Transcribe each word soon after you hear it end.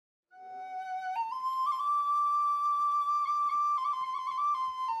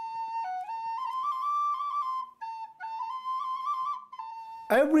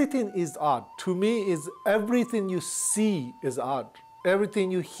Everything is art. To me, is everything you see is art. Everything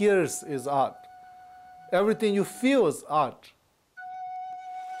you hear is art. Everything you feel is art.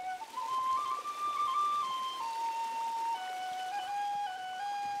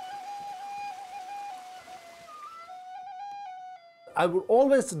 I would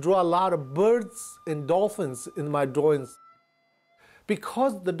always draw a lot of birds and dolphins in my drawings.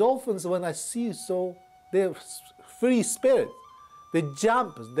 Because the dolphins, when I see so, they're free spirit. They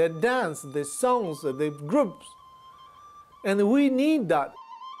jump, they dance, they songs, they groups. And we need that.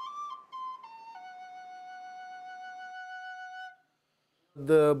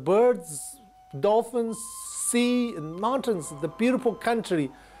 The birds, dolphins, sea, and mountains, the beautiful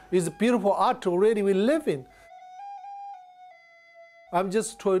country is a beautiful art already we live in. I'm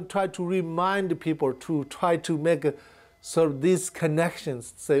just try to remind people to try to make sort of these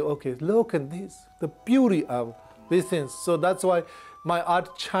connections, say, okay, look at this, the beauty of these things. So that's why my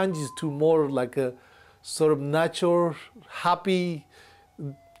art changes to more like a sort of natural, happy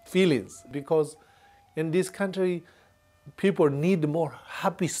feelings. Because in this country, people need more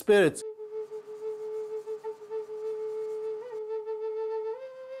happy spirits.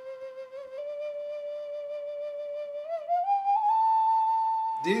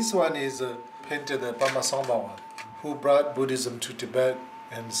 This one is painted by Sambhawa, who brought Buddhism to Tibet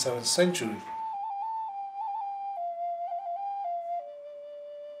in the 7th century.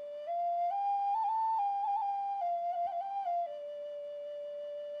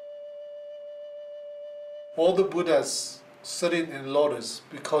 All the Buddhas sitting in lotus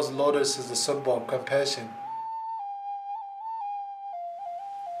because lotus is the symbol of compassion.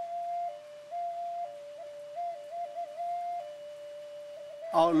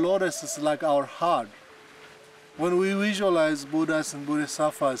 Our lotus is like our heart. When we visualize Buddhas and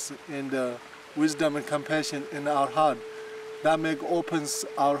Bodhisattvas in the wisdom and compassion in our heart, that opens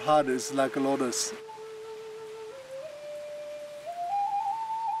our heart is like a lotus.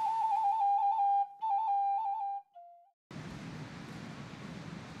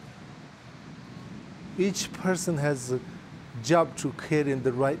 Each person has a job to carry in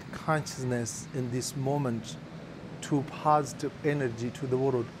the right consciousness in this moment to positive energy to the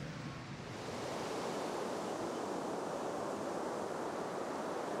world.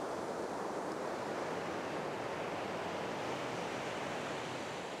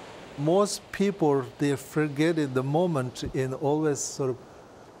 Most people, they forget in the moment and always sort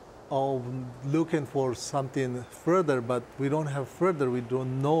of looking for something further, but we don't have further, we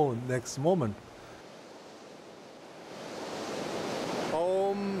don't know next moment.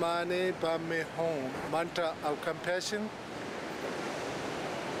 Om Mani Padme Hum, mantra of compassion.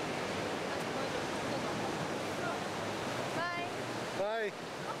 Bye. Bye.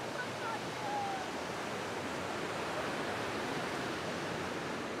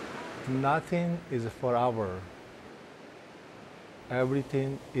 Nothing is forever.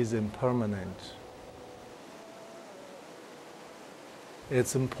 Everything is impermanent.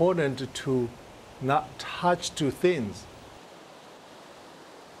 It's important to not touch to things.